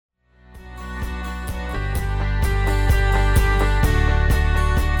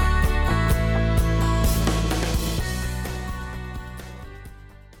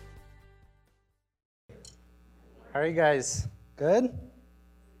How are you guys? Good?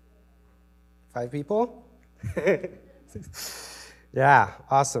 5 people? Yeah,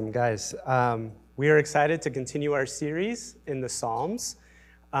 awesome, guys. We are excited to continue our series in the Psalms.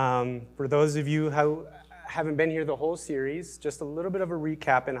 For those of you who haven't been here the whole series, just a little bit of a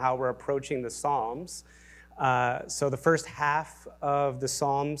recap in how we're approaching the Psalms. So the first half of the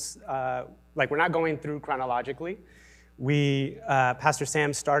Psalms, we're not going through chronologically. Pastor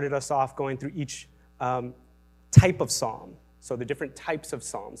Sam started us off going through each type of psalm, so the different types of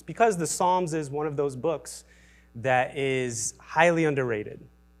psalms, because the Psalms is one of those books that is highly underrated,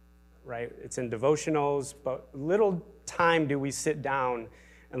 right? It's in devotionals, but little time do we sit down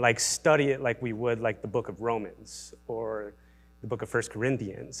and study it like we would the book of Romans or the book of 1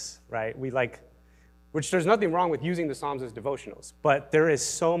 Corinthians, right? Which there's nothing wrong with using the Psalms as devotionals, but there is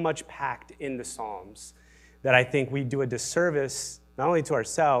so much packed in the Psalms that I think we do a disservice not only to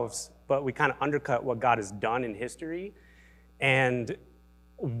ourselves, but we kind of undercut what God has done in history and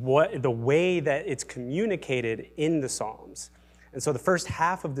the way that it's communicated in the Psalms. And so the first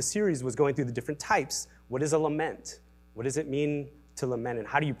half of the series was going through the different types. What is a lament? What does it mean to lament? And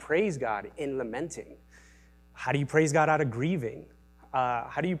how do you praise God in lamenting? How do you praise God out of grieving?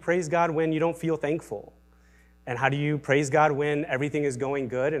 How do you praise God when you don't feel thankful? And how do you praise God when everything is going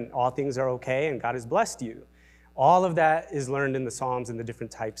good and all things are okay and God has blessed you? All of that is learned in the Psalms and the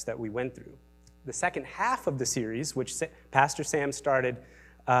different types that we went through. The second half of the series, which Pastor Sam started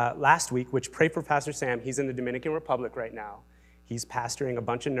last week, which pray for Pastor Sam. He's in the Dominican Republic right now. He's pastoring a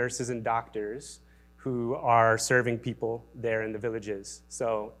bunch of nurses and doctors who are serving people there in the villages.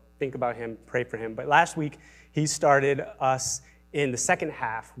 So think about him, pray for him. But last week, he started us in the second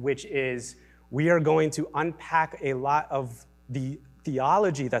half, which is we are going to unpack a lot of the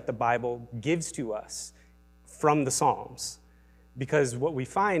theology that the Bible gives to us from the Psalms. Because what we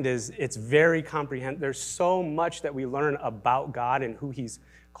find is it's very comprehensive. There's so much that we learn about God and who he's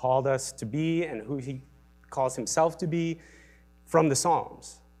called us to be and who he calls himself to be from the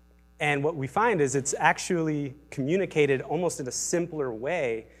Psalms. And what we find is it's actually communicated almost in a simpler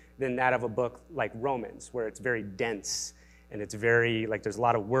way than that of a book like Romans, where it's very dense and it's very, there's a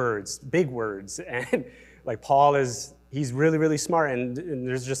lot of words, big words. And Paul he's really, really smart and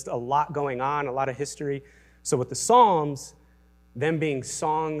there's just a lot going on, a lot of history. So with the Psalms, them being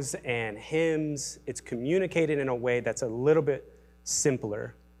songs and hymns, it's communicated in a way that's a little bit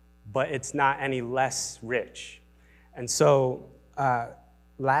simpler, but it's not any less rich. And so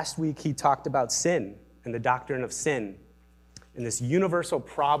last week he talked about sin and the doctrine of sin and this universal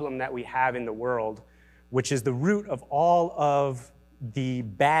problem that we have in the world, which is the root of all of the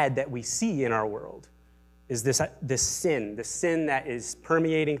bad that we see in our world, is this sin, the sin that is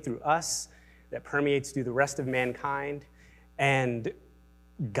permeating through us, that permeates through the rest of mankind. And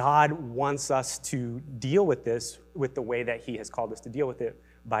God wants us to deal with this with the way that he has called us to deal with it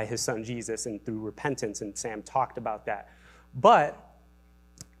by his son Jesus and through repentance, and Sam talked about that. But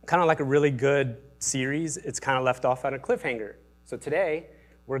kind of like a really good series, it's kind of left off on a cliffhanger. So today,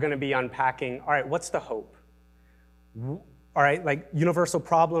 we're going to be unpacking, all right, what's the hope? All right, universal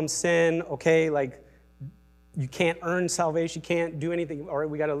problem, sin, okay, you can't earn salvation, you can't do anything, all right,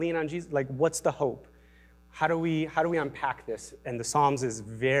 we got to lean on Jesus. What's the hope? How do we unpack this? And the Psalms is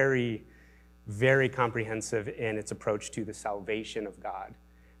very, very comprehensive in its approach to the salvation of God.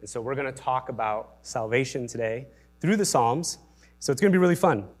 And so we're going to talk about salvation today through the Psalms. So it's going to be really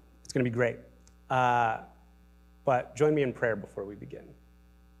fun. It's going to be great. But join me in prayer before we begin.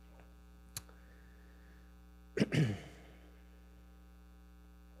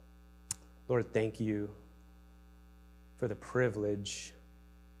 Lord, thank you for the privilege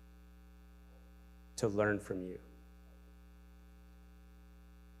to learn from you.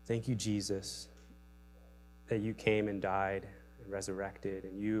 Thank you, Jesus, that you came and died and resurrected,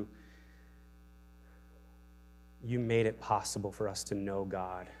 and you made it possible for us to know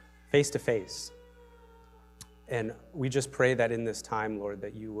God face to face. And we just pray that in this time, Lord,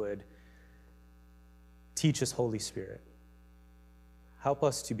 that you would teach us, Holy Spirit. Help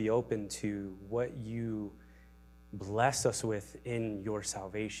us to be open to what you bless us with in your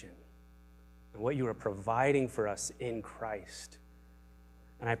salvation and what you are providing for us in Christ.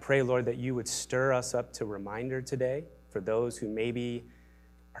 And I pray, Lord, that you would stir us up to reminder today for those who maybe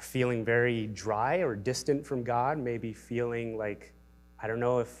are feeling very dry or distant from God, maybe feeling I don't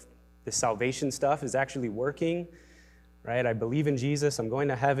know if the salvation stuff is actually working, right? I believe in Jesus, I'm going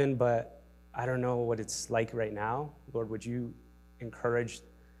to heaven, but I don't know what it's like right now. Lord, would you encourage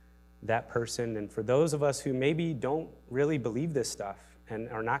that person? And for those of us who maybe don't really believe this stuff and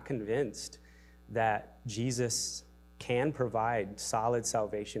are not convinced that Jesus can provide solid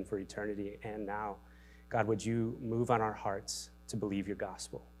salvation for eternity and now, God, would you move on our hearts to believe your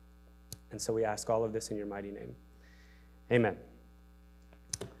gospel? And so we ask all of this in your mighty name. Amen.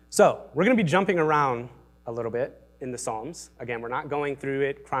 So we're going to be jumping around a little bit in the Psalms. Again, we're not going through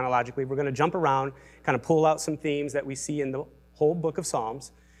it chronologically. We're going to jump around, kind of pull out some themes that we see in the whole book of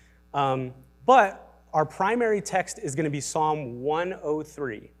Psalms. But our primary text is going to be Psalm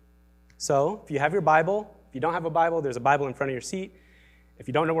 103. So if you have your Bible, if you don't have a Bible, there's a Bible in front of your seat. If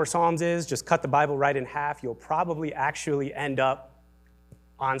you don't know where Psalms is, just cut the Bible right in half. You'll probably actually end up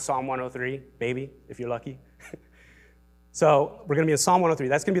on Psalm 103, maybe, if you're lucky. So we're going to be in Psalm 103.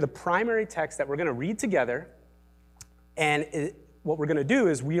 That's going to be the primary text that we're going to read together. And what we're going to do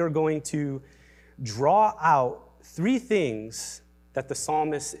is we are going to draw out three things that the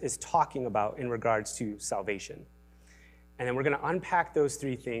psalmist is talking about in regards to salvation. And then we're going to unpack those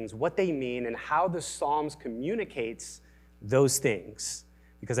three things, what they mean, and how the Psalms communicates those things.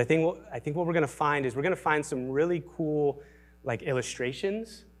 Because I think what we're going to find is we're going to find some really cool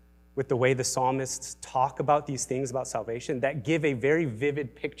illustrations with the way the psalmists talk about these things about salvation that give a very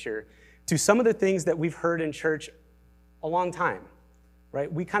vivid picture to some of the things that we've heard in church a long time,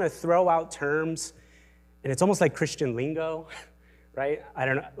 right? We kind of throw out terms, and it's almost like Christian lingo, right? I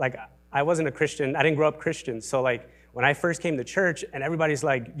don't know, I wasn't a Christian. I didn't grow up Christian. So when I first came to church and everybody's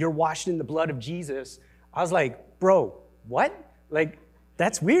like, you're washed in the blood of Jesus, I was like, bro, what?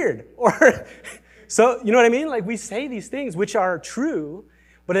 That's weird. Or, so, you know what I mean? We say these things, which are true,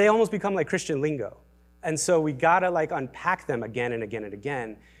 but they almost become like Christian lingo. And so we gotta unpack them again and again and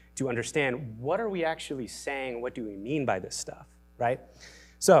again to understand what are we actually saying, what do we mean by this stuff, right?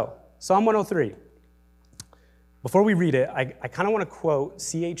 So, Psalm 103. Before we read it, I kind of want to quote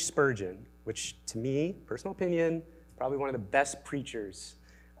C.H. Spurgeon, which to me, personal opinion, probably one of the best preachers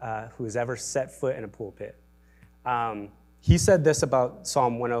who has ever set foot in a pulpit. He said this about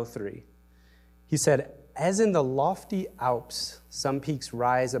Psalm 103. He said, "As in the lofty Alps, some peaks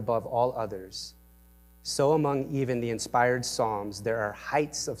rise above all others, so among even the inspired psalms, there are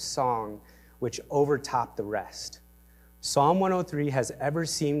heights of song which overtop the rest. Psalm 103 has ever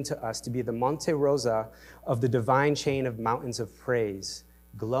seemed to us to be the Monte Rosa of the divine chain of mountains of praise,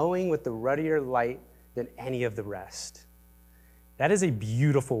 glowing with the ruddier light than any of the rest." That is a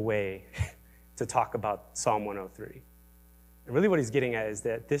beautiful way to talk about Psalm 103. And really what he's getting at is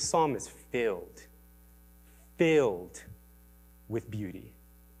that this psalm is filled with beauty.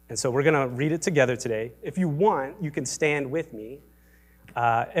 And so we're going to read it together today. If you want, you can stand with me.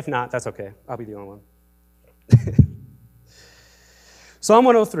 If not, that's okay. I'll be the only one. Psalm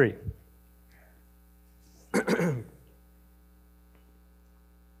 103.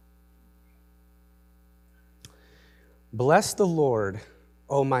 Bless the Lord,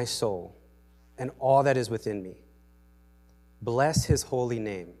 O my soul, and all that is within me. Bless his holy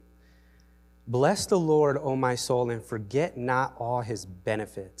name. Bless the Lord, O my soul, and forget not all his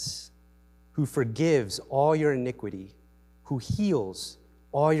benefits, who forgives all your iniquity, who heals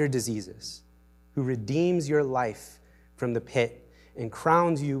all your diseases, who redeems your life from the pit and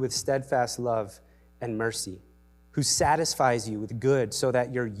crowns you with steadfast love and mercy, who satisfies you with good so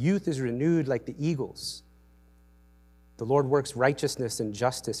that your youth is renewed like the eagles. The Lord works righteousness and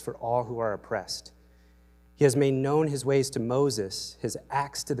justice for all who are oppressed. He has made known his ways to Moses, his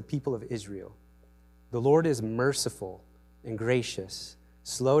acts to the people of Israel. The Lord is merciful and gracious,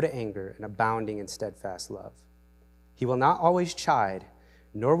 slow to anger and abounding in steadfast love. He will not always chide,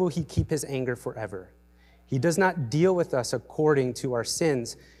 nor will he keep his anger forever. He does not deal with us according to our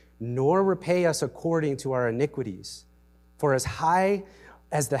sins, nor repay us according to our iniquities. For as high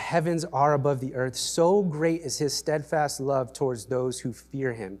as the heavens are above the earth, so great is his steadfast love towards those who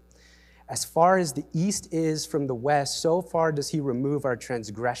fear him. As far as the east is from the west, so far does he remove our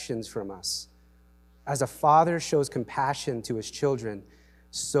transgressions from us. As a father shows compassion to his children,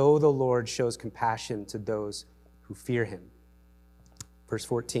 so the Lord shows compassion to those who fear him. Verse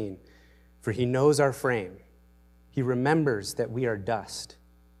 14, for he knows our frame. He remembers that we are dust.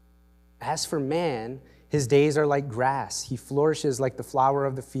 As for man, his days are like grass. He flourishes like the flower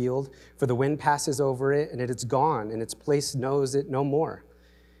of the field, for the wind passes over it, and it is gone, and its place knows it no more.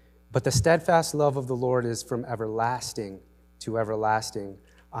 But the steadfast love of the Lord is from everlasting to everlasting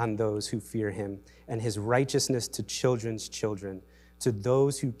on those who fear him, and his righteousness to children's children, to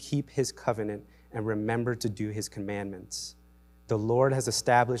those who keep his covenant and remember to do his commandments. The Lord has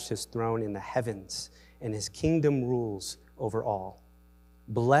established his throne in the heavens, and his kingdom rules over all.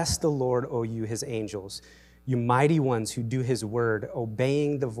 Bless the Lord, O you, his angels, you mighty ones who do his word,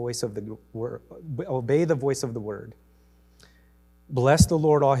 obey the voice of the word. Bless the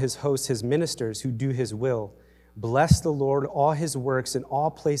Lord, all his hosts, his ministers who do his will. Bless the Lord, all his works in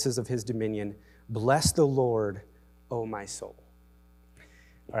all places of his dominion. Bless the Lord, O my soul.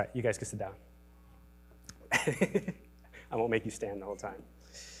 All right, you guys can sit down. I won't make you stand the whole time.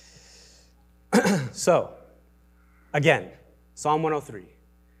 So, again, Psalm 103,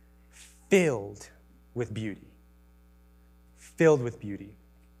 filled with beauty. Filled with beauty.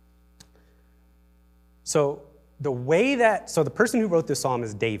 So the person who wrote this psalm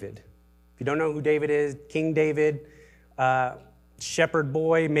is David. If you don't know who David is, King David, shepherd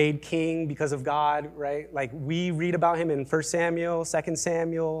boy made king because of God, right? Like we read about him in 1 Samuel, 2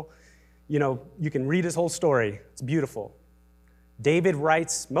 Samuel. You know, you can read his whole story. It's beautiful. David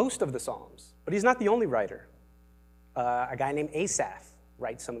writes most of the Psalms, but he's not the only writer. A guy named Asaph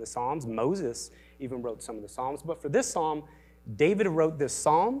writes some of the Psalms. Moses even wrote some of the Psalms. But for this psalm, David wrote this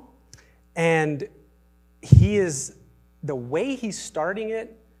psalm, and the way he's starting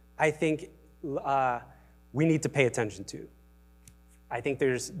it, I think we need to pay attention to. I think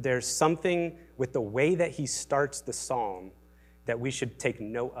there's something with the way that he starts the psalm that we should take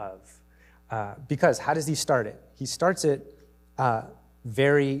note of. Because how does he start it? He starts it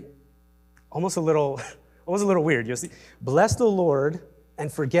very, almost a little weird. You'll see, bless the Lord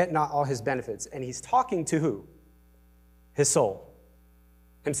and forget not all his benefits. And he's talking to who? His soul,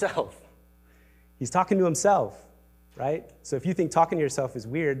 himself. He's talking to himself, right? So if you think talking to yourself is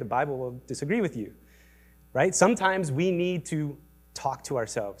weird, the Bible will disagree with you, right? Sometimes we need to talk to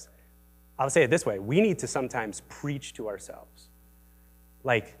ourselves. I'll say it this way. We need to sometimes preach to ourselves.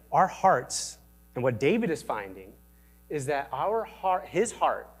 Like our hearts, and what David is finding is that his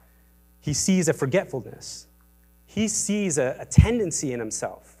heart, he sees a forgetfulness. He sees a tendency in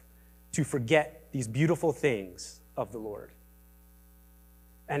himself to forget these beautiful things of the Lord.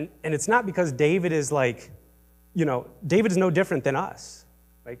 And it's not because David is like, David is no different than us.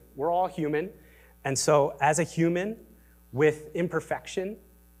 Like, we're all human. And so as a human with imperfection,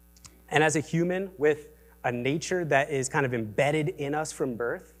 and as a human with a nature that is kind of embedded in us from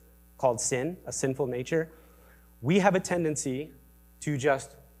birth, called sin, a sinful nature, we have a tendency to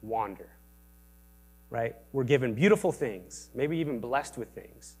just wander, right? We're given beautiful things, maybe even blessed with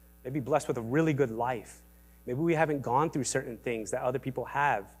things, maybe blessed with a really good life. Maybe we haven't gone through certain things that other people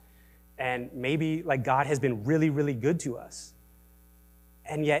have. And maybe like God has been really, really good to us.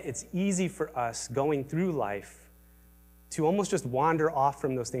 And yet it's easy for us going through life to almost just wander off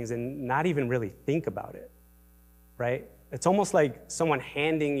from those things and not even really think about it, right? It's almost like someone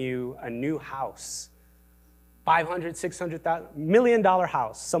handing you a new house, $500,000, $600,000, $1 million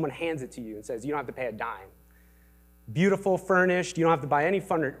house. Someone hands it to you and says, you don't have to pay a dime. Beautiful, furnished, you don't have to buy any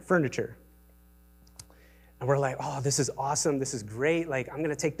furniture. And we're like, oh, this is awesome. This is great. Like, I'm going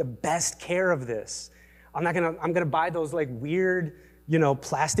to take the best care of this. I'm going to buy those like weird,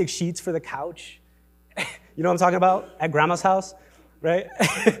 plastic sheets for the couch. You know what I'm talking about? At grandma's house, right?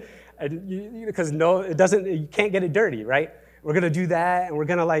 Because you can't get it dirty, right? We're going to do that. And we're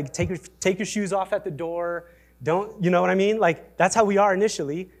going to like take your shoes off at the door. You know what I mean? Like, that's how we are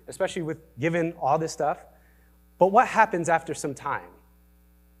initially, especially with given all this stuff. But what happens after some time?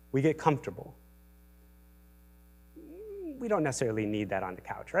 We get comfortable. We don't necessarily need that on the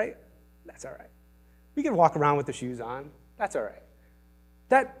couch, right? That's all right. We can walk around with the shoes on. That's all right.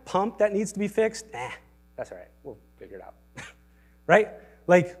 That pump that needs to be fixed, that's all right. We'll figure it out, right?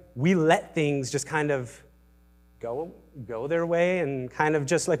 Like, we let things just kind of go their way and kind of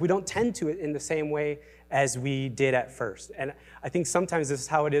just like we don't tend to it in the same way as we did at first. And I think sometimes this is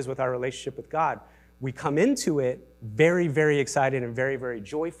how it is with our relationship with God. We come into it very, very excited and very, very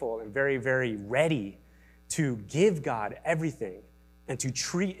joyful and very, very ready to give God everything and to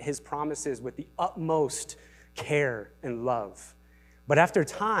treat his promises with the utmost care and love. But after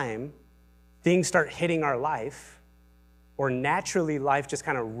time, things start hitting our life, or naturally life just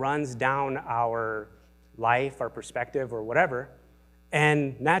kind of runs down our life, our perspective, or whatever,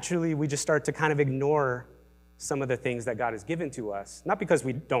 and naturally we just start to kind of ignore some of the things that God has given to us, not because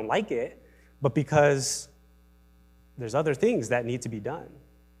we don't like it, but because there's other things that need to be done,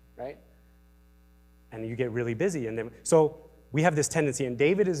 right? And you get really busy. So we have this tendency, and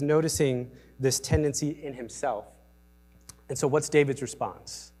David is noticing this tendency in himself. And so what's David's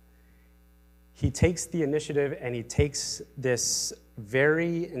response? He takes the initiative and he takes this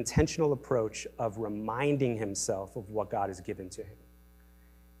very intentional approach of reminding himself of what God has given to him.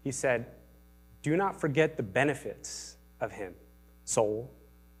 He said, do not forget the benefits of him. Soul,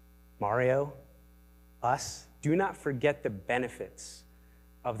 Mario, us, do not forget the benefits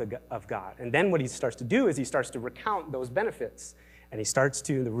of God. And then what he starts to do is he starts to recount those benefits. And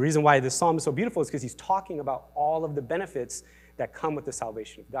the reason why this psalm is so beautiful is because he's talking about all of the benefits that come with the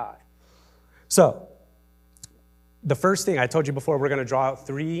salvation of God. So, the first thing I told you before, we're going to draw out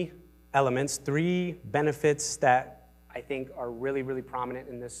three elements, three benefits that I think are really, really prominent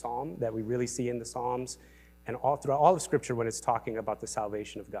in this psalm, that we really see in the Psalms and all throughout all of Scripture when it's talking about the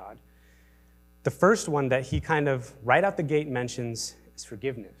salvation of God. The first one that he kind of right out the gate mentions is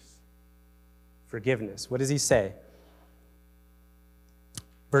forgiveness. Forgiveness. What does he say?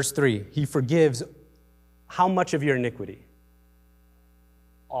 Verse 3, he forgives how much of your iniquity?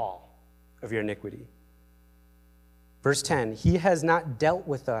 All of your iniquity. Verse 10, he has not dealt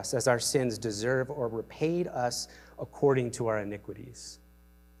with us as our sins deserve or repaid us according to our iniquities.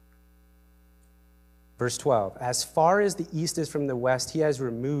 Verse 12, as far as the east is from the west, he has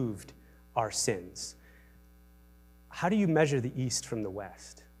removed our sins. How do you measure the east from the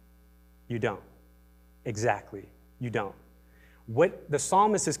west? You don't. Exactly, you don't. What the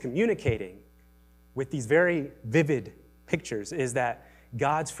psalmist is communicating with these very vivid pictures is that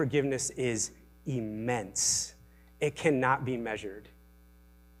God's forgiveness is immense. It cannot be measured.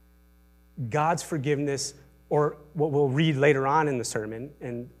 God's forgiveness, or what we'll read later on in the sermon,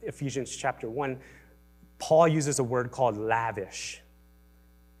 in Ephesians chapter 1, Paul uses a word called lavish.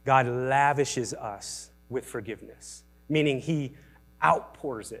 God lavishes us with forgiveness, meaning he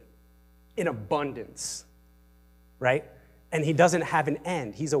outpours it in abundance, right? And he doesn't have an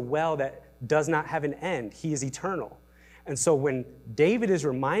end. He's a well that does not have an end. He is eternal. And so when David is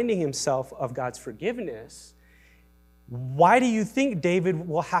reminding himself of God's forgiveness, why do you think David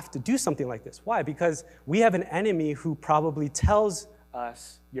will have to do something like this? Why? Because we have an enemy who probably tells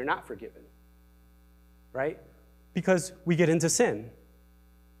us, you're not forgiven, right? Because we get into sin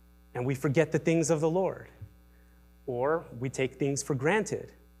and we forget the things of the Lord, or we take things for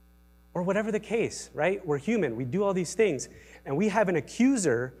granted, or whatever the case, right? We're human. We do all these things. And we have an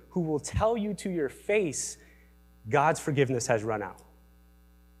accuser who will tell you to your face, God's forgiveness has run out.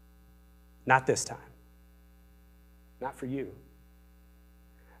 Not this time. Not for you.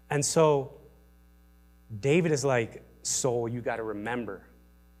 And so David is like, soul, you got to remember.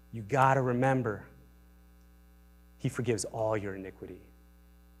 You got to remember. He forgives all your iniquity.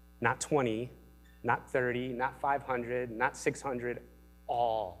 Not 20, not 30, not 500, not 600,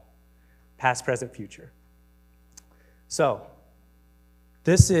 all. Past, present, future. So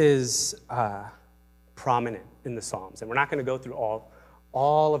this is prominent in the Psalms. And we're not going to go through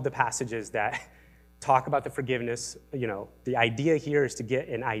all of the passages that talk about the forgiveness. You know, the idea here is to get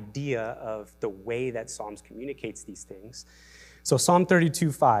an idea of the way that Psalms communicates these things. So Psalm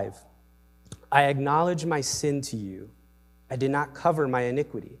 32:5, I acknowledge my sin to you. I did not cover my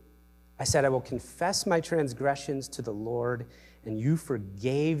iniquity. I said, I will confess my transgressions to the Lord, and you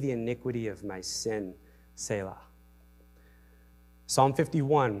forgave the iniquity of my sin. Selah. Psalm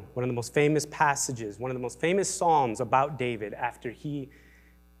 51, one of the most famous passages, one of the most famous psalms about David after he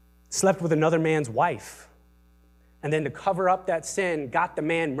slept with another man's wife, and then to cover up that sin, got the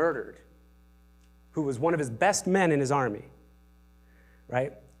man murdered, who was one of his best men in his army,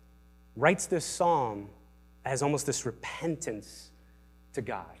 right? Writes this psalm as almost this repentance to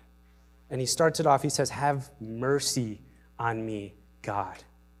God. And he starts it off, he says, have mercy on me, God,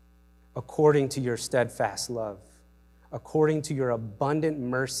 according to your steadfast love, according to your abundant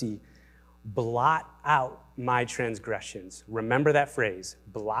mercy, blot out my transgressions. Remember that phrase,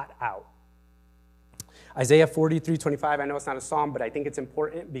 blot out. Isaiah 43:25, I know it's not a psalm, but I think it's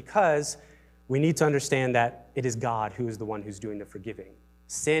important because we need to understand that it is God who is the one who's doing the forgiving.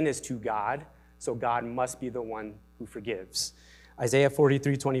 Sin is to God, so God must be the one who forgives. Isaiah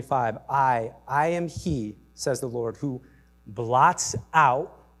 43:25, I am he, says the Lord, who blots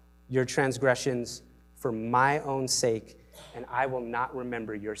out your transgressions for my own sake, and I will not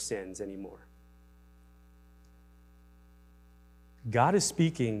remember your sins anymore. God is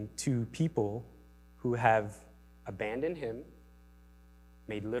speaking to people who have abandoned him,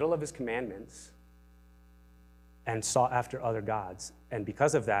 made little of his commandments, and sought after other gods. And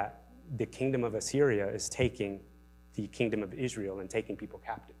because of that, the kingdom of Assyria is taking the kingdom of Israel and taking people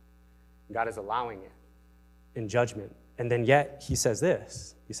captive. God is allowing it in judgment. And then yet he says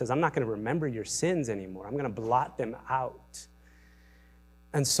this. He says, I'm not going to remember your sins anymore. I'm going to blot them out.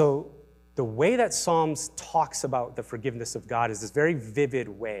 And so the way that Psalms talks about the forgiveness of God is this very vivid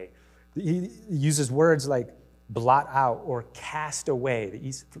way. He uses words like blot out or cast away. The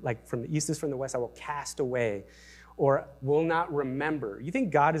east, like from the east is from the west, I will cast away, or will not remember. You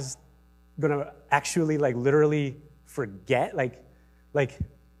think God is going to actually like literally forget? Like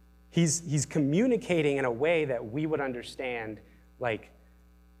he's communicating in a way that we would understand, like,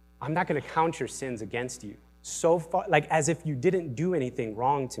 I'm not going to count your sins against you. So far, like as if you didn't do anything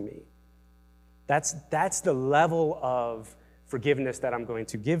wrong to me. That's the level of forgiveness that I'm going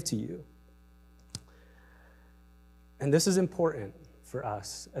to give to you. And this is important for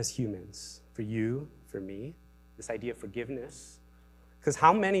us as humans, for you, for me, this idea of forgiveness. Because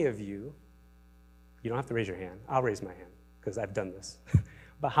how many of you don't have to raise your hand, I'll raise my hand because I've done this,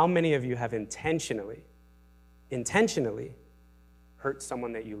 but how many of you have intentionally hurt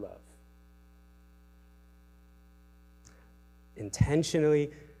someone that you love?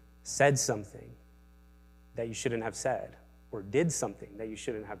 Intentionally said something that you shouldn't have said, or did something that you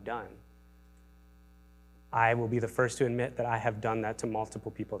shouldn't have done. I will be the first to admit that I have done that to multiple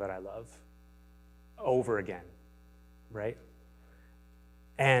people that I love over again, right?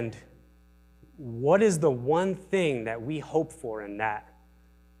 And what is the one thing that we hope for in that?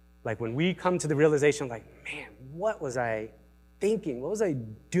 Like when we come to the realization, like, man, what was I thinking? What was I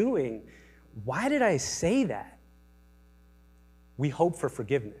doing? Why did I say that? We hope for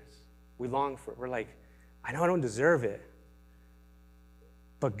forgiveness. We long for it. We're like, I know I don't deserve it,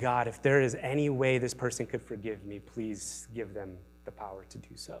 but God, if there is any way this person could forgive me, please give them the power to do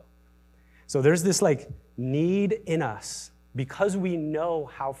so. So there's this like need in us, because we know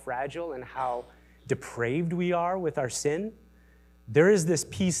how fragile and how depraved we are with our sin. There is this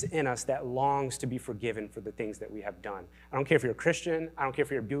piece in us that longs to be forgiven for the things that we have done. I don't care if you're a Christian, I don't care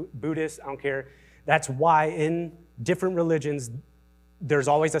if you're a Buddhist, I don't care. That's why in different religions, there's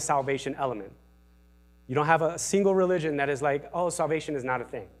always a salvation element. You don't have a single religion that is like, oh, salvation is not a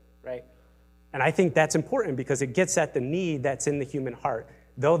thing, right? And I think that's important because it gets at the need that's in the human heart.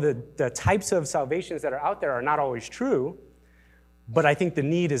 Though the types of salvations that are out there are not always true, but I think the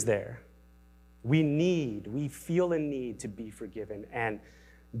need is there. We feel a need to be forgiven. And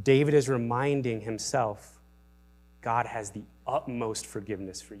David is reminding himself, God has the utmost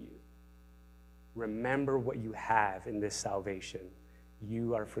forgiveness for you. Remember what you have in this salvation.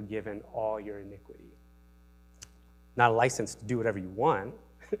 You are forgiven all your iniquity. Not a license to do whatever you want.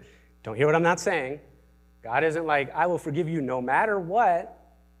 Don't hear what I'm not saying. God isn't like, I will forgive you no matter what,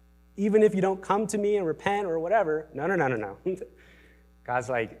 even if you don't come to me and repent or whatever. No. God's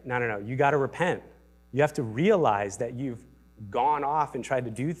like, no, you got to repent. You have to realize that you've gone off and tried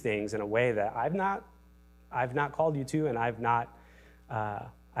to do things in a way that I've not called you to, and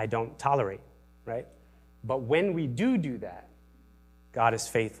I don't tolerate, right? But when we do that, God is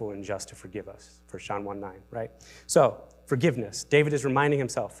faithful and just to forgive us, 1 John 1:9, right? So, forgiveness. David is reminding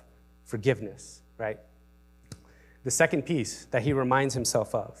himself, forgiveness, right? The second piece that he reminds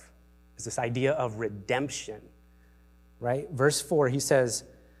himself of is this idea of redemption, right? Verse 4, he says,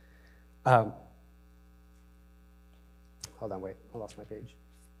 hold on, wait, I lost my page.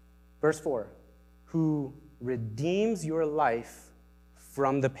 Verse 4, who redeems your life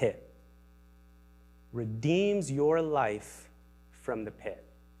from the pit. Redeems your life from the pit.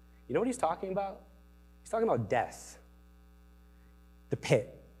 You know what he's talking about? He's talking about death. The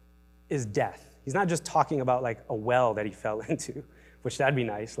pit is death. He's not just talking about like a well that he fell into, which that'd be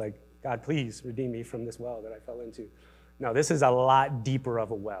nice, like, God, please redeem me from this well that I fell into. No, this is a lot deeper of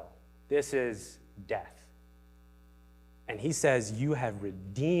a well. This is death. And he says, you have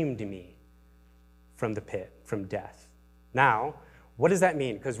redeemed me from the pit, from death. Now, what does that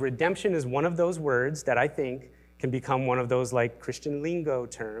mean? Because redemption is one of those words that I think can become one of those like Christian lingo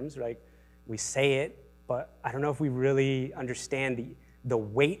terms, right? We say it, but I don't know if we really understand the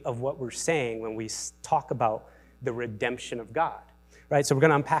weight of what we're saying when we talk about the redemption of God, right? So we're going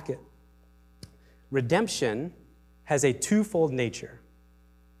to unpack it. Redemption has a twofold nature,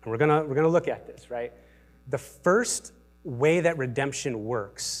 and we're gonna look at this, right? The first way that redemption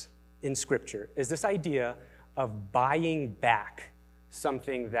works in Scripture is this idea of buying back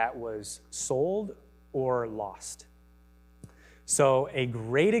something that was sold or lost. So a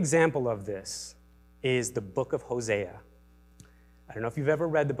great example of this is the book of Hosea. I don't know if you've ever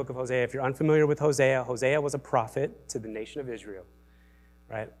read the book of Hosea. If you're unfamiliar with Hosea, Hosea was a prophet to the nation of Israel,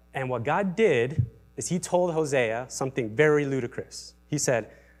 right? And what God did is he told Hosea something very ludicrous. He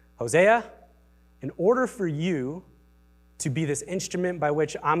said, Hosea, in order for you to be this instrument by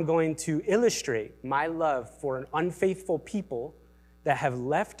which I'm going to illustrate my love for an unfaithful people that have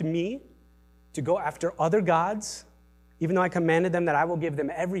left me to go after other gods, even though I commanded them that I will give them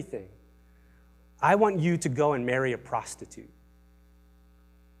everything, I want you to go and marry a prostitute.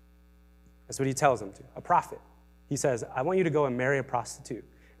 That's what he tells them to, a prophet. He says, I want you to go and marry a prostitute,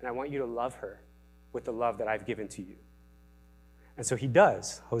 and I want you to love her with the love that I've given to you. And so he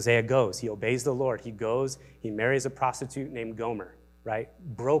does. Hosea goes. He obeys the Lord. He goes. He marries a prostitute named Gomer, right?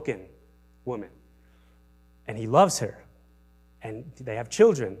 Broken woman. And he loves her. And they have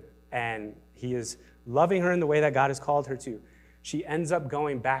children. And he is loving her in the way that God has called her to. She ends up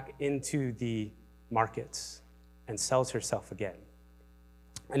going back into the markets and sells herself again.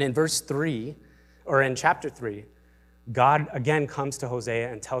 And in verse 3, or in chapter 3, God again comes to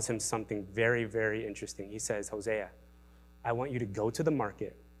Hosea and tells him something very, very interesting. He says, Hosea, I want you to go to the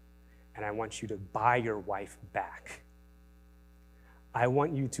market and I want you to buy your wife back. I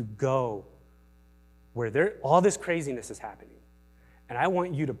want you to go where all this craziness is happening. And I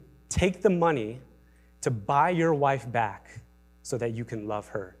want you to take the money to buy your wife back so that you can love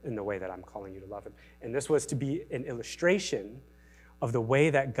her in the way that I'm calling you to love him. And this was to be an illustration of the way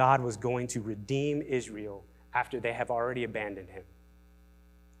that God was going to redeem Israel after they have already abandoned him.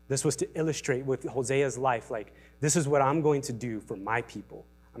 This was to illustrate with Hosea's life, like, this is what I'm going to do for my people.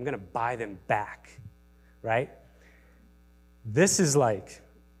 I'm going to buy them back, right? This is like,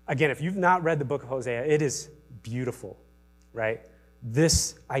 again, if you've not read the book of Hosea, it is beautiful, right?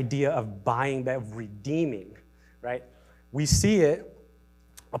 This idea of buying back, of redeeming, right? We see it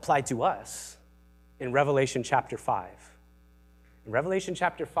applied to us in Revelation chapter 5. In Revelation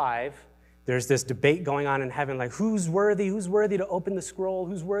chapter 5, there's this debate going on in heaven, like, who's worthy to open the scroll?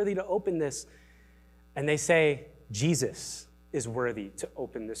 Who's worthy to open this? And they say, Jesus is worthy to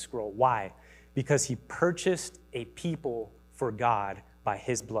open this scroll. Why? Because he purchased a people for God by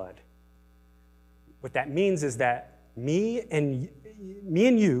his blood. What that means is that me and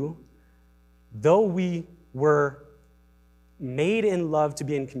you, though we were made in love to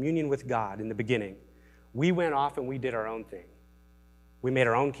be in communion with God in the beginning, we went off and we did our own thing. We made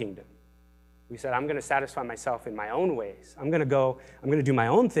our own kingdom. We said, I'm going to satisfy myself in my own ways. I'm going to do my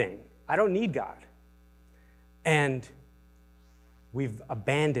own thing. I don't need God. And we've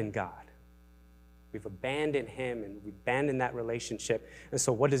abandoned God. We've abandoned him and we've abandoned that relationship. And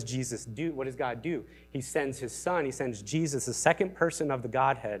so what does Jesus do? What does God do? He sends his son. He sends Jesus, the second person of the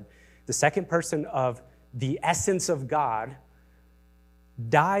Godhead, the second person of the essence of God,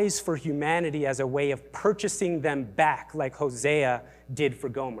 dies for humanity as a way of purchasing them back like Hosea did for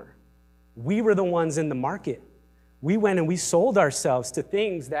Gomer. We were the ones in the market. We went and we sold ourselves to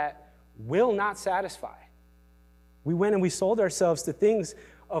things that will not satisfy. We went and we sold ourselves to things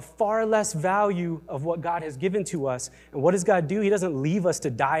of far less value of what God has given to us. And what does God do? He doesn't leave us to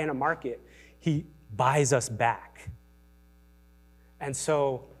die in a market. He buys us back. And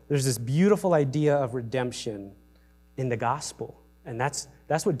so there's this beautiful idea of redemption in the gospel. And that's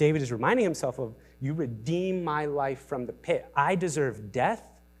what David is reminding himself of. You redeem my life from the pit. I deserve death,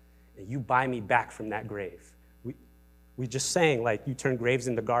 and you buy me back from that grave. We just sang, like, you turn graves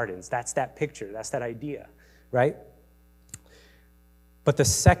into gardens. That's that picture. That's that idea, right? But the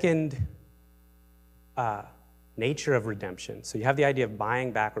second nature of redemption, so you have the idea of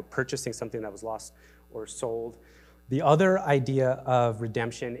buying back or purchasing something that was lost or sold. The other idea of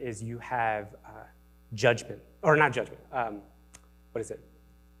redemption is you have judgment, or not judgment. What is it?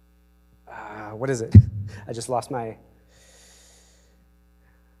 What is it? I just lost my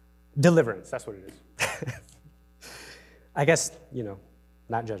deliverance. That's what it is. I guess,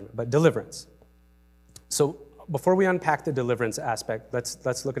 not judgment, but deliverance. So before we unpack the deliverance aspect,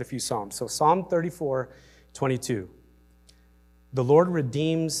 let's look at a few Psalms. So Psalm 34:22. The Lord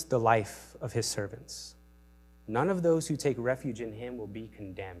redeems the life of his servants. None of those who take refuge in him will be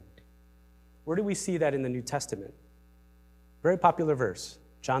condemned. Where do we see that in the New Testament? Very popular verse,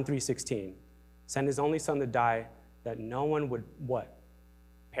 John 3:16. Send his only son to die that no one would, what?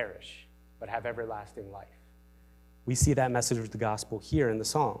 Perish, but have everlasting life. We see that message of the gospel here in the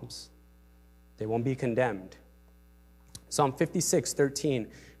Psalms. They won't be condemned. Psalm 56:13.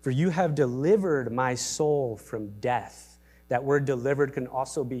 For you have delivered my soul from death. That word delivered can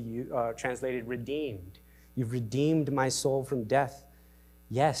also be translated redeemed. You've redeemed my soul from death.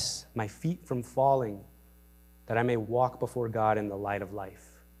 Yes, my feet from falling, that I may walk before God in the light of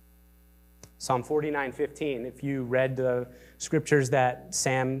life. Psalm 49:15. If you read the scriptures that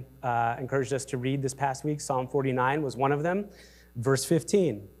Sam encouraged us to read this past week, Psalm 49 was one of them. Verse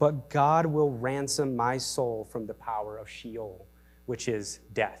 15, but God will ransom my soul from the power of Sheol, which is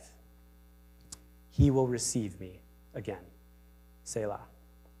death. He will receive me again. Selah.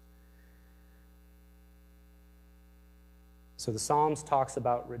 So the Psalms talks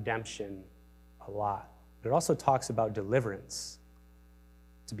about redemption a lot. But it also talks about deliverance.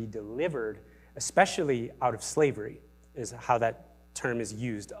 To be delivered, especially out of slavery, is how that term is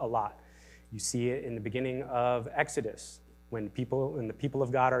used a lot. You see it in the beginning of Exodus, when the people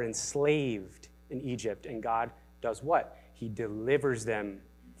of God are enslaved in Egypt, and God does what? He delivers them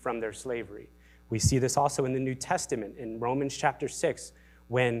from their slavery. We see this also in the New Testament, in Romans chapter 6,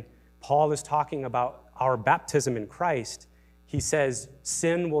 when Paul is talking about our baptism in Christ. He says,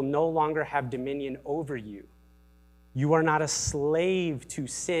 sin will no longer have dominion over you. You are not a slave to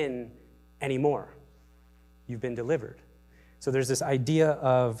sin anymore. You've been delivered. So there's this idea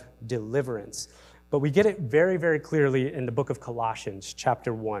of deliverance. But we get it very, very clearly in the book of Colossians,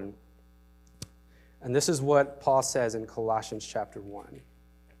 chapter 1. And this is what Paul says in Colossians chapter 1,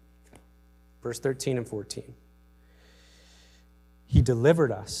 verse 13 and 14. He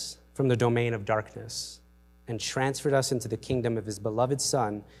delivered us from the domain of darkness and transferred us into the kingdom of his beloved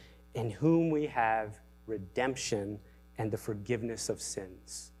Son, in whom we have redemption and the forgiveness of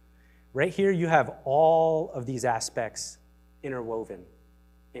sins. Right here, you have all of these aspects interwoven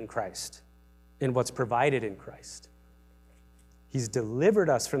in Christ, in what's provided in Christ. He's delivered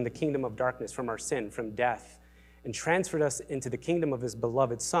us from the kingdom of darkness, from our sin, from death, and transferred us into the kingdom of his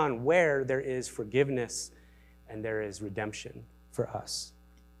beloved Son, where there is forgiveness and there is redemption for us.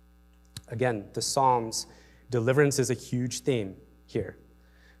 Again, the Psalms, deliverance is a huge theme here.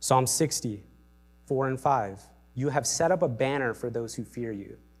 Psalm 60, 4 and 5. You have set up a banner for those who fear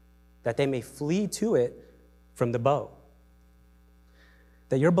you, that they may flee to it from the bow.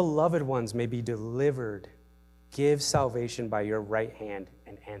 That your beloved ones may be delivered. Give salvation by your right hand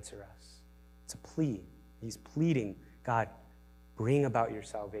and answer us. It's a plea. He's pleading, God, bring about your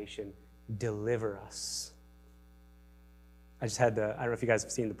salvation. Deliver us. I don't know if you guys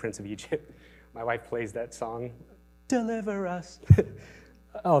have seen The Prince of Egypt. My wife plays that song, deliver us,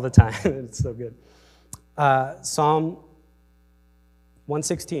 all the time. It's so good. Psalm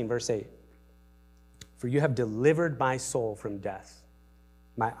 116, verse 8. For you have delivered my soul from death,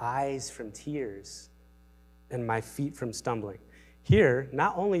 my eyes from tears, and my feet from stumbling. Here,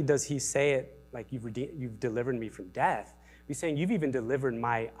 not only does he say it like you've delivered me from death, he's saying you've even delivered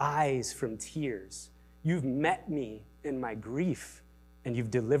my eyes from tears. You've met me in my grief, and you've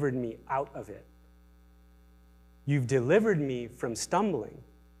delivered me out of it. You've delivered me from stumbling.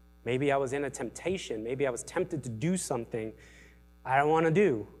 Maybe I was in a temptation. Maybe I was tempted to do something I don't want to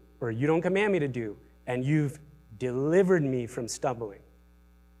do, or you don't command me to do, and you've delivered me from stumbling.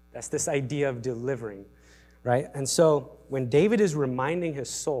 That's this idea of delivering, right? And so when David is reminding his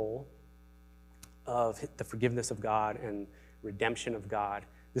soul of the forgiveness of God and redemption of God,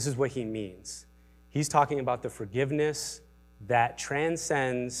 this is what he means. He's talking about the forgiveness that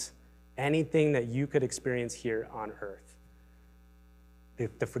transcends anything that you could experience here on earth.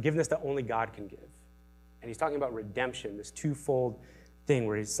 The forgiveness that only God can give. And he's talking about redemption, this twofold thing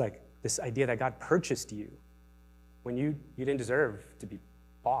where it's like this idea that God purchased you when you didn't deserve to be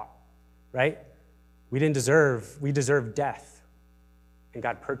bought, right? We deserved death, and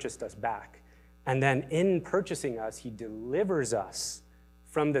God purchased us back. And then in purchasing us, he delivers us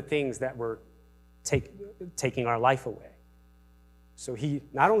from the things that were taking our life away. So he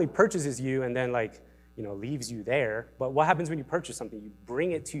not only purchases you and then leaves you there, but what happens when you purchase something? You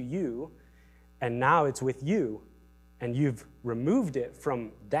bring it to you, and now it's with you, and you've removed it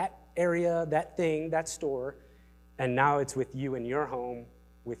from that area, that thing, that store, and now it's with you in your home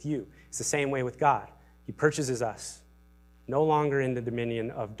with you. It's the same way with God. He purchases us, no longer in the dominion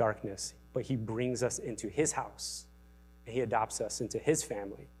of darkness, but he brings us into his house, and he adopts us into his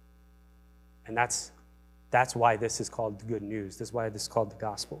family. And that's why this is called the good news. That's why this is called the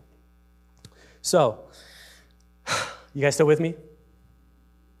gospel. So, you guys still with me?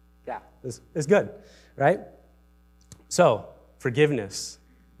 Yeah, it's good, right? So, forgiveness,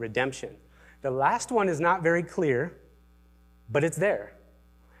 redemption. The last one is not very clear, but it's there.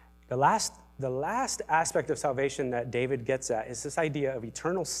 The last aspect of salvation that David gets at is this idea of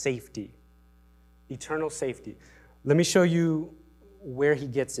eternal safety. Eternal safety. Let me show you where he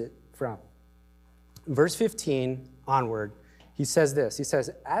gets it from. Verse 15 onward, he says this. He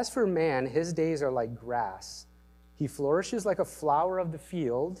says, as for man, his days are like grass. He flourishes like a flower of the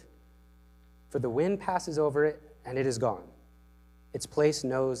field, for the wind passes over it, and it is gone. Its place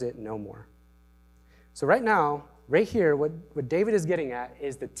knows it no more. So right now, right here, what David is getting at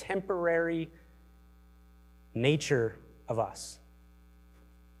is the temporary nature of us.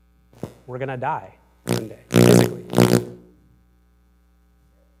 We're going to die one day, physically.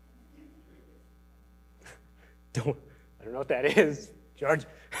 I don't know what that is, George.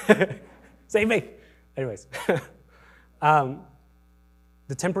 Save me. Anyways, the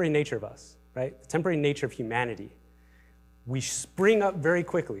temporary nature of us, right? The temporary nature of humanity. We spring up very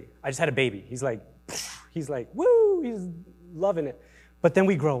quickly. I just had a baby. He's like, woo, he's loving it. But then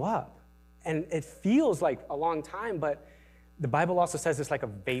we grow up, and it feels like a long time, but the Bible also says it's like a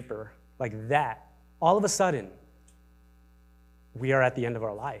vapor, like that. All of a sudden, we are at the end of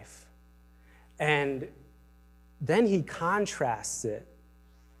our life. And then he contrasts it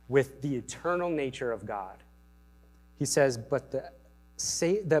with the eternal nature of God. He says, but the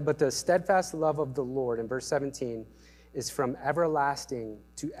steadfast love of the Lord, in verse 17, is from everlasting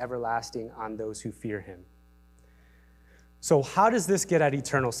to everlasting on those who fear him. So how does this get at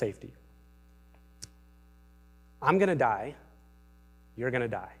eternal safety? I'm going to die. You're going to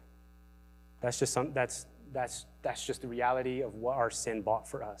die. That's just the reality of what our sin bought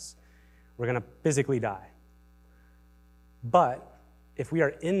for us. We're going to physically die. But if we are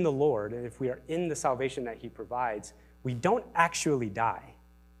in the Lord, and if we are in the salvation that he provides, we don't actually die.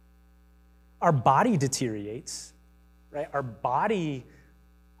 Our body deteriorates, right? Our body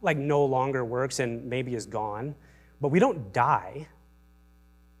no longer works and maybe is gone, but we don't die,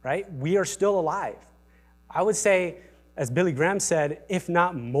 right? We are still alive. I would say, as Billy Graham said, if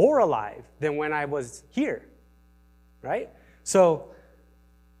not more alive than when I was here, right? So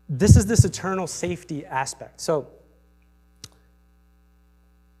this is this eternal safety aspect. So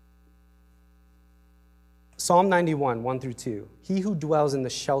Psalm 91, 1 through 2. He who dwells in the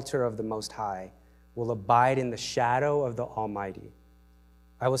shelter of the Most High will abide in the shadow of the Almighty.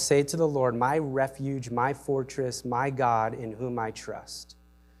 I will say to the Lord, my refuge, my fortress, my God, in whom I trust.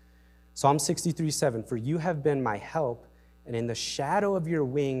 Psalm 63, 7. For you have been my help, and in the shadow of your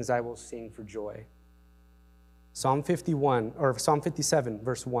wings I will sing for joy. Psalm 57,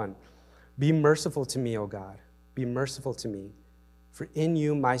 verse 1. Be merciful to me, O God. Be merciful to me, for in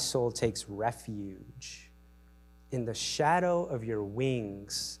you my soul takes refuge. In the shadow of your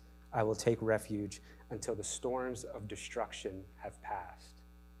wings I will take refuge until the storms of destruction have passed.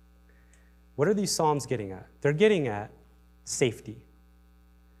 What are these Psalms getting at? They're getting at safety.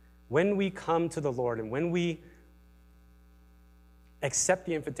 When we come to the Lord and when we accept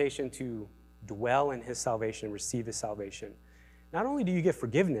the invitation to dwell in his salvation and receive his salvation, not only do you get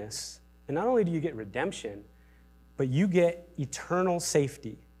forgiveness, and not only do you get redemption, but you get eternal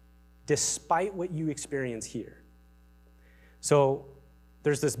safety despite what you experience here. So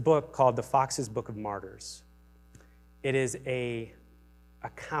there's this book called The Fox's Book of Martyrs. It is an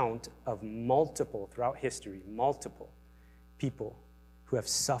account of throughout history, multiple people who have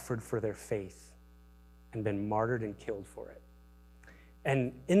suffered for their faith and been martyred and killed for it.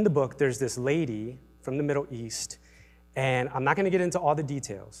 And in the book, there's this lady from the Middle East, and I'm not going to get into all the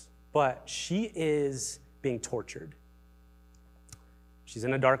details, but she is being tortured. She's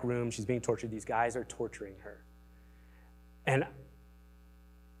in a dark room. She's being tortured. These guys are torturing her. And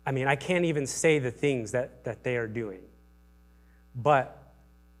I can't even say the things that they are doing. But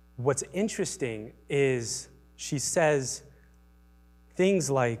what's interesting is she says things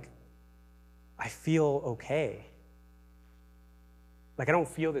like, I feel okay. I don't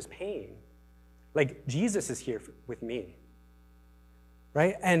feel this pain. Jesus is here with me,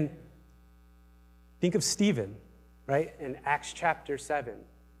 right? And think of Stephen, right? In Acts chapter 7,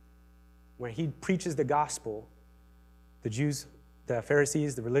 where he preaches the gospel, the Jews, the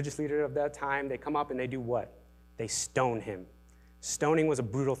Pharisees, the religious leader of that time, they come up and they do what? They stone him. Stoning was a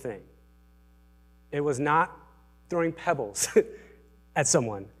brutal thing. It was not throwing pebbles at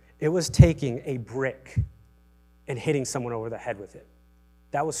someone. It was taking a brick and hitting someone over the head with it.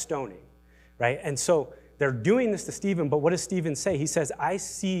 That was stoning, right? And so they're doing this to Stephen, but what does Stephen say? He says, I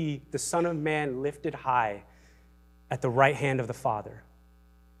see the Son of Man lifted high at the right hand of the Father.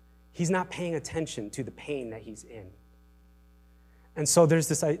 He's not paying attention to the pain that he's in. And so there's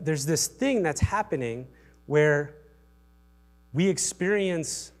this thing that's happening where we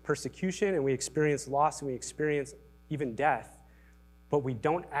experience persecution and we experience loss and we experience even death, but we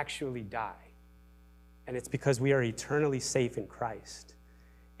don't actually die. And it's because we are eternally safe in Christ.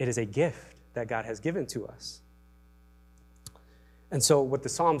 It is a gift that God has given to us. And so what the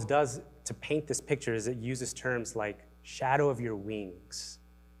Psalms does to paint this picture is it uses terms like shadow of your wings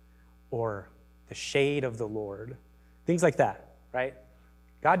or the shade of the Lord, things like that, right?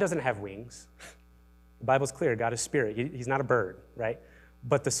 God doesn't have wings. The Bible's clear, God is spirit. He's not a bird, right?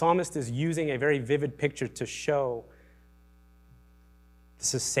 But the psalmist is using a very vivid picture to show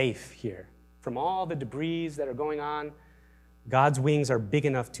this is safe here. From all the debris that are going on, God's wings are big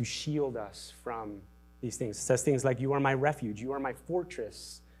enough to shield us from these things. It says things like, you are my refuge, you are my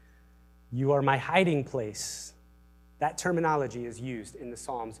fortress, you are my hiding place. That terminology is used in the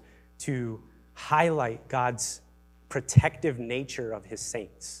Psalms to highlight God's protective nature of his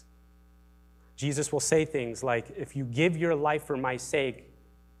saints. Jesus will say things like, if you give your life for my sake,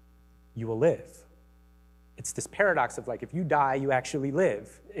 you will live. It's this paradox of if you die, you actually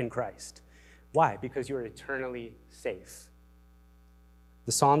live in Christ. Why? Because you're eternally safe.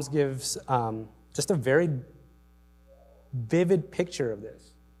 The Psalms gives just a very vivid picture of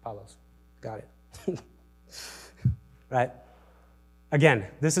this. Paulos, got it. Right? Again,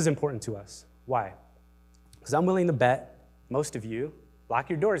 this is important to us. Why? Because I'm willing to bet most of you lock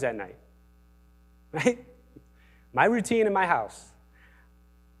your doors at night. Right? My routine in my house,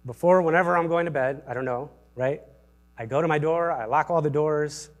 whenever I'm going to bed, I don't know, right? I go to my door, I lock all the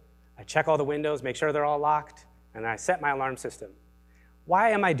doors, I check all the windows, make sure they're all locked, and I set my alarm system.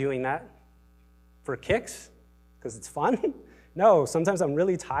 Why am I doing that? For kicks? Because it's fun? No, sometimes I'm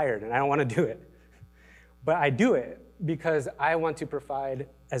really tired and I don't want to do it. But I do it because I want to provide,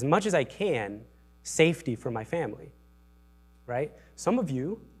 as much as I can, safety for my family, right? Some of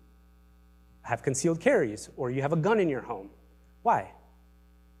you have concealed carries, or you have a gun in your home. Why?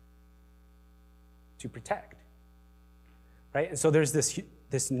 To protect, right? And so there's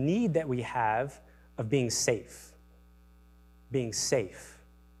this need that we have of being safe. Being safe.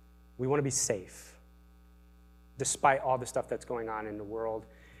 We want to be safe, despite all the stuff that's going on in the world.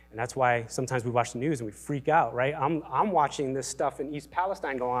 And that's why sometimes we watch the news and we freak out, right? I'm watching this stuff in East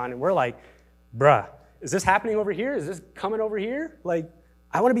Palestine go on, and we're like, bruh, is this happening over here? Is this coming over here? Like,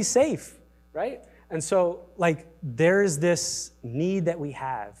 I want to be safe, right? And so, like, there's this need that we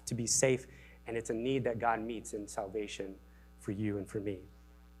have to be safe, and it's a need that God meets in salvation for you and for me.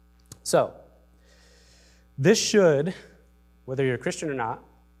 So, this should, whether you're a Christian or not,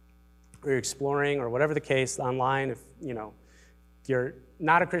 or you're exploring, or whatever the case, online, if you're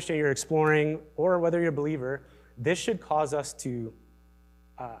not a Christian, you're exploring, or whether you're a believer, this should cause us to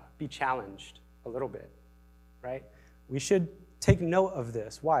be challenged a little bit, right? We should take note of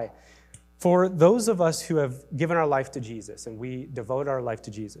this. Why? For those of us who have given our life to Jesus and we devote our life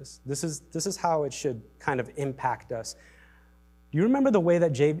to Jesus, this is how it should kind of impact us. Do you remember the way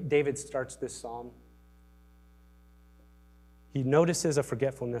that David starts this psalm? He notices a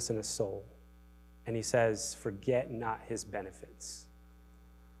forgetfulness in his soul, and he says, forget not his benefits.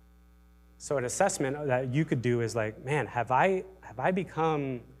 So an assessment that you could do is like, man, have I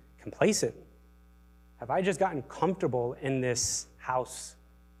become complacent? Have I just gotten comfortable in this house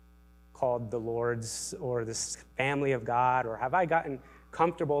called the Lord's, or this family of God? Or have I gotten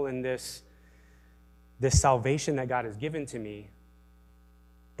comfortable in this salvation that God has given to me,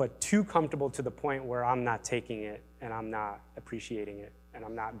 but too comfortable to the point where I'm not taking it, and I'm not appreciating it, and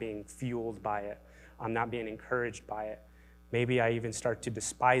I'm not being fueled by it, I'm not being encouraged by it. Maybe I even start to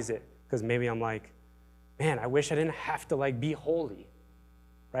despise it, because maybe I'm like, man, I wish I didn't have to like be holy,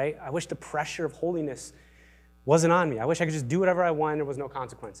 right? I wish the pressure of holiness wasn't on me. I wish I could just do whatever I want and there was no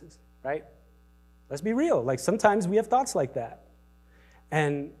consequences, right? Let's be real. Like, sometimes we have thoughts like that.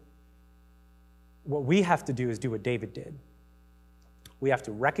 And what we have to do is do what David did. We have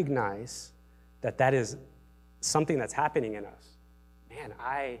to recognize that that is something that's happening in us. Man,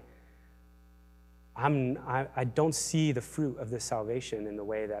 I don't see the fruit of this salvation in the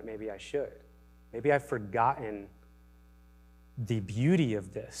way that maybe I should. Maybe I've forgotten the beauty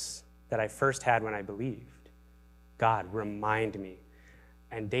of this that I first had when I believed. God, remind me.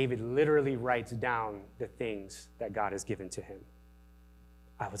 And David literally writes down the things that God has given to him.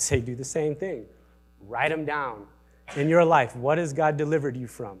 I would say do the same thing. Write them down. In your life, what has God delivered you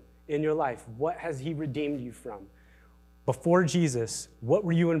from? In your life, what has he redeemed you from? Before Jesus, what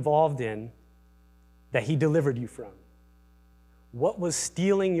were you involved in that he delivered you from? What was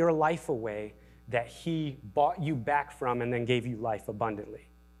stealing your life away that he bought you back from and then gave you life abundantly?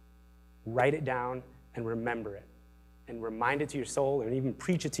 Write it down and remember it. And remind it to your soul, and even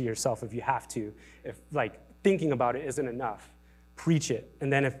preach it to yourself if you have to. If like thinking about it isn't enough, preach it.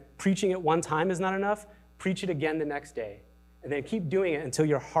 And then if preaching it one time is not enough, preach it again the next day. And then keep doing it until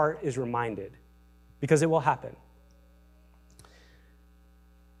your heart is reminded, because it will happen.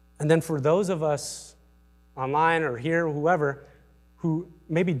 And then for those of us online or here, or whoever, who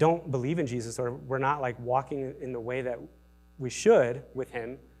maybe don't believe in Jesus, or we're not like walking in the way that we should with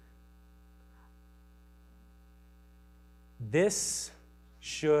him, this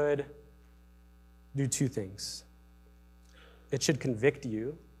should do two things. It should convict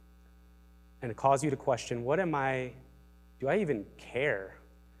you and cause you to question, do I even care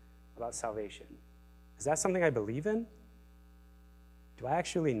about salvation? Is that something I believe in? Do I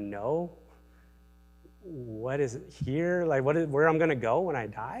actually know what is here, like where I'm gonna go when I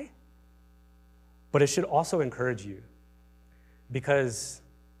die? But it should also encourage you, because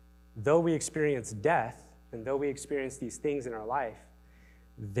though we experience death, and though we experience these things in our life,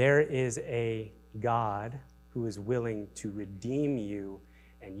 there is a God who is willing to redeem you,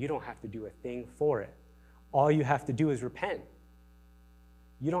 and you don't have to do a thing for it. All you have to do is repent.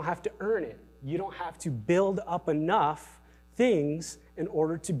 You don't have to earn it. You don't have to build up enough things in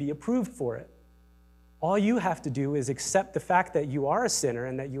order to be approved for it. All you have to do is accept the fact that you are a sinner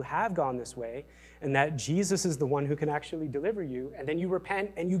and that you have gone this way, and that Jesus is the one who can actually deliver you, and then you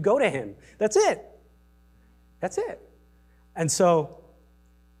repent and you go to him. That's it. That's it. And so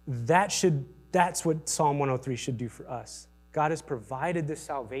that's what Psalm 103 should do for us. God has provided this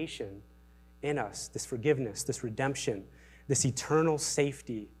salvation in us, this forgiveness, this redemption, this eternal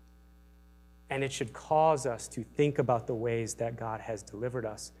safety. And it should cause us to think about the ways that God has delivered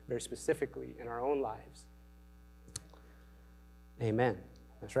us very specifically in our own lives. Amen.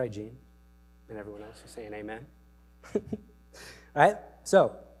 That's right, Gene. And everyone else is saying amen. All right?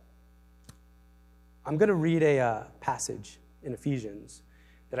 So, I'm going to read a passage in Ephesians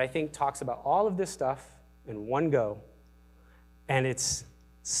that I think talks about all of this stuff in one go. And it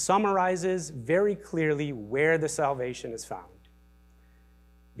summarizes very clearly where the salvation is found.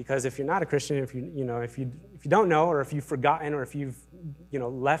 Because if you're not a Christian, if you don't know, or if you've forgotten, or if you've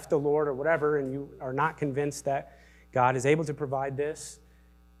left the Lord or whatever, and you are not convinced that God is able to provide this,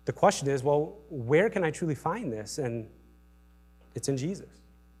 the question is, well, where can I truly find this? And it's in Jesus.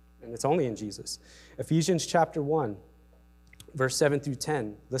 And it's only in Jesus. Ephesians chapter 1, verse 7 through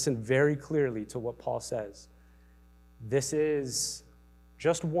 10. Listen very clearly to what Paul says. This is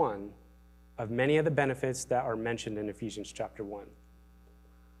just one of many of the benefits that are mentioned in Ephesians chapter 1.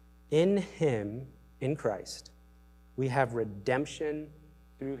 In him, in Christ, we have redemption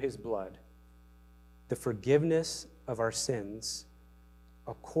through his blood, the forgiveness of our sins,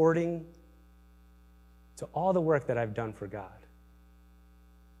 according to all the work that I've done for God.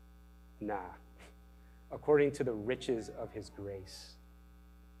 According to the riches of his grace,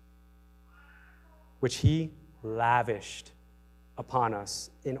 which he lavished upon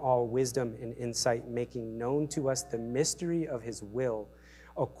us in all wisdom and insight, making known to us the mystery of his will,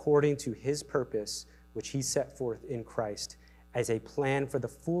 according to his purpose, which he set forth in Christ, as a plan for the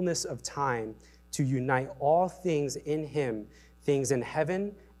fullness of time, to unite all things in him, things in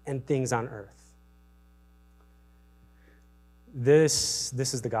heaven and things on earth. This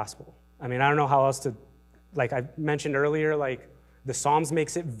is the gospel. I mean, I don't know how else to, like I mentioned earlier, like the Psalms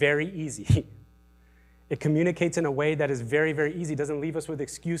makes it very easy. It communicates in a way that is very, very easy. It doesn't leave us with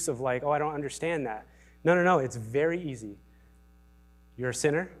excuse of like, oh, I don't understand that. No, it's very easy. You're a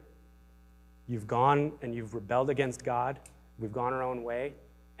sinner. You've gone and you've rebelled against God. We've gone our own way.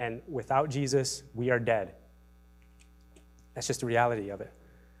 And without Jesus, we are dead. That's just the reality of it.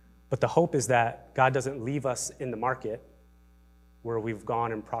 But the hope is that God doesn't leave us in the market where we've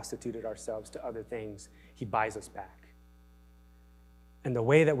gone and prostituted ourselves to other things. He buys us back. And the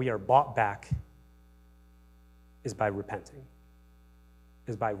way that we are bought back is by repenting,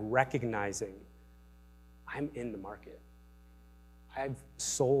 is by recognizing I'm in the market. I've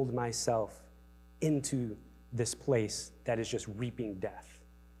sold myself into this place that is just reaping death.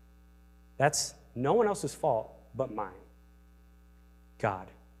 That's no one else's fault but mine. God,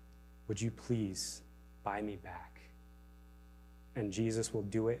 would you please buy me back? And Jesus will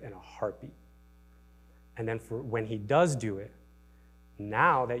do it in a heartbeat. And then when he does do it,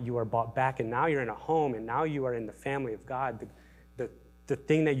 now that you are bought back and now you're in a home and now you are in the family of God, the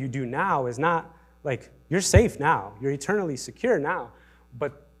thing that you do now is not like, you're safe now. You're eternally secure now.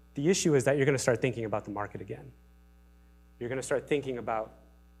 But the issue is that you're going to start thinking about the market again. You're going to start thinking about,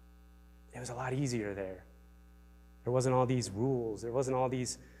 it was a lot easier there. There wasn't all these rules. There wasn't all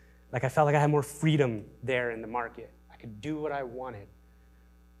these, like I felt like I had more freedom there in the market. I could do what I wanted.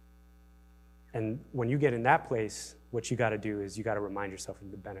 And when you get in that place, what you got to do is you got to remind yourself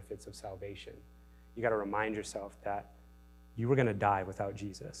of the benefits of salvation. You got to remind yourself that you were going to die without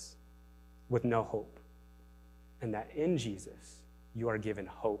Jesus, with no hope. And that in Jesus, you are given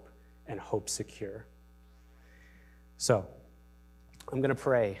hope and hope secure. So, I'm going to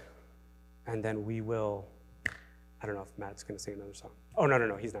pray, and then we will, I don't know if Matt's going to sing another song. Oh,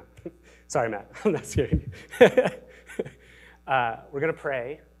 no, he's not. Sorry, Matt, I'm not scaring you. We're going to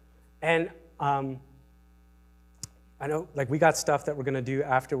pray, and I know, like, we got stuff that we're going to do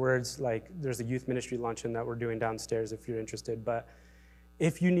afterwards, like there's a youth ministry luncheon that we're doing downstairs if you're interested, but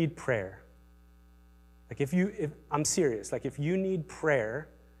if you need prayer, like if I'm serious, like if you need prayer,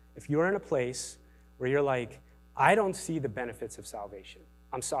 if you're in a place where you're like, I don't see the benefits of salvation,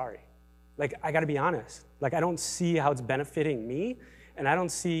 I'm sorry. Like, I got to be honest. Like, I don't see how it's benefiting me, and I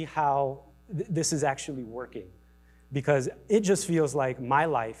don't see how this is actually working, because it just feels like my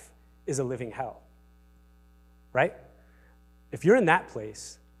life is a living hell, right? If you're in that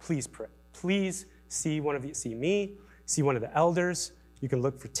place, please pray. Please see me, see one of the elders. You can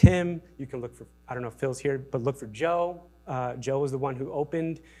look for Tim. You can look for, I don't know if Phil's here, but look for Joe. Joe was the one who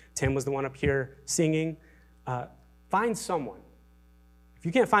opened. Tim was the one up here singing. Find someone. If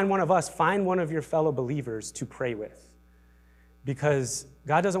you can't find one of us, find one of your fellow believers to pray with. Because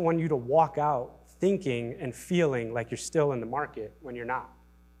God doesn't want you to walk out thinking and feeling like you're still in the market when you're not,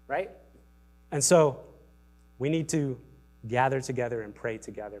 right? And so we need to gather together and pray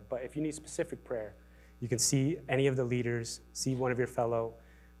together. But if you need specific prayer, you can see any of the leaders, see one of your fellow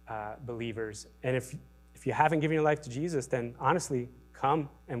believers. And if you haven't given your life to Jesus, then honestly, come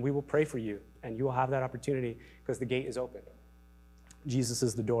and we will pray for you. And you will have that opportunity because the gate is open. Jesus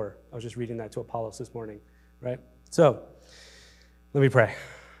is the door. I was just reading that to Apollos this morning, right? So, let me pray.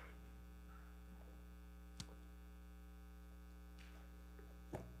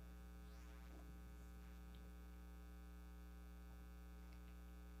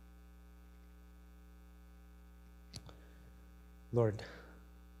 Lord,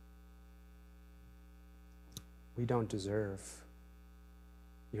 we don't deserve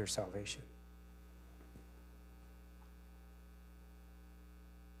your salvation.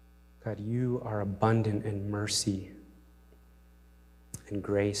 God, you are abundant in mercy and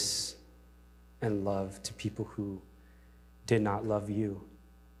grace and love to people who did not love you,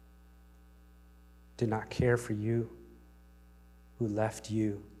 did not care for you, who left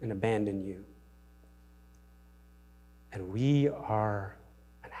you and abandoned you. And we are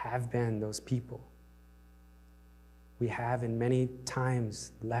and have been those people. We have in many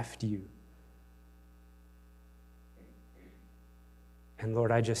times left you. And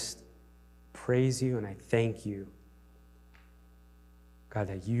Lord, I just praise you and I thank you, God,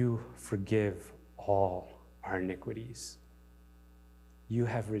 that you forgive all our iniquities. You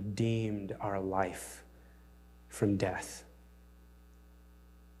have redeemed our life from death.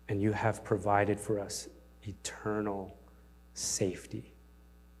 And you have provided for us eternal safety.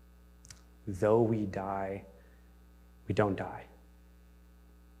 Though we die, we don't die.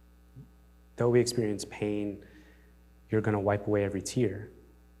 Though we experience pain, you're going to wipe away every tear.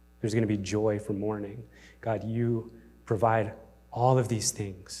 There's going to be joy for mourning. God, you provide all of these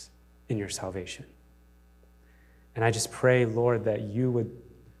things in your salvation. And I just pray, Lord, that you would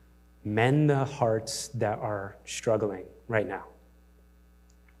mend the hearts that are struggling right now.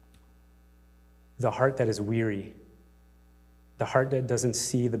 The heart that is weary, the heart that doesn't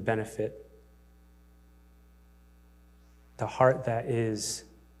see the benefit, the heart that is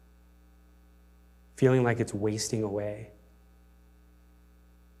feeling like it's wasting away,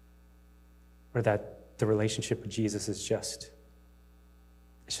 or that the relationship with Jesus is just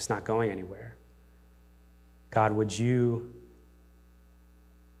not going anywhere. God, would you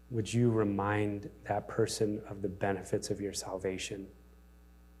remind that person of the benefits of your salvation?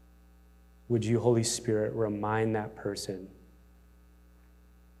 Would you, Holy Spirit, remind that person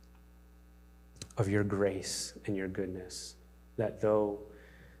of your grace and your goodness, that though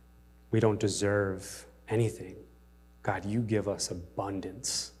we don't deserve anything, God, you give us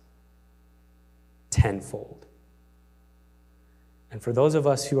abundance tenfold. And for those of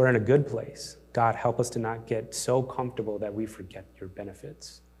us who are in a good place, God, help us to not get so comfortable that we forget your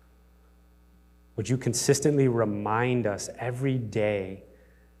benefits. Would you consistently remind us every day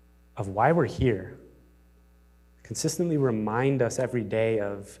of why we're here? Consistently remind us every day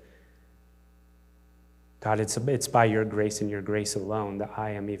of, God, it's by your grace and your grace alone that I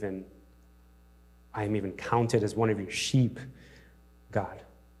am even counted as one of your sheep, God.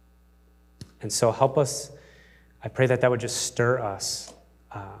 And so help us. I pray that would just stir us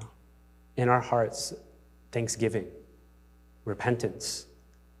in our hearts, thanksgiving, repentance,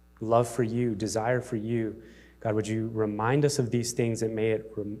 love for you, desire for you. God, would you remind us of these things and may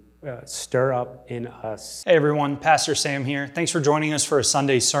it stir up in us. Hey everyone, Pastor Sam here. Thanks for joining us for a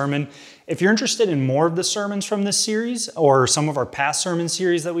Sunday sermon. If you're interested in more of the sermons from this series or some of our past sermon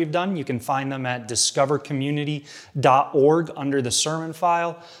series that we've done, you can find them at discovercommunity.org under the sermon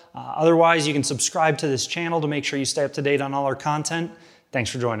file. Otherwise, you can subscribe to this channel to make sure you stay up to date on all our content.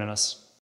 Thanks for joining us.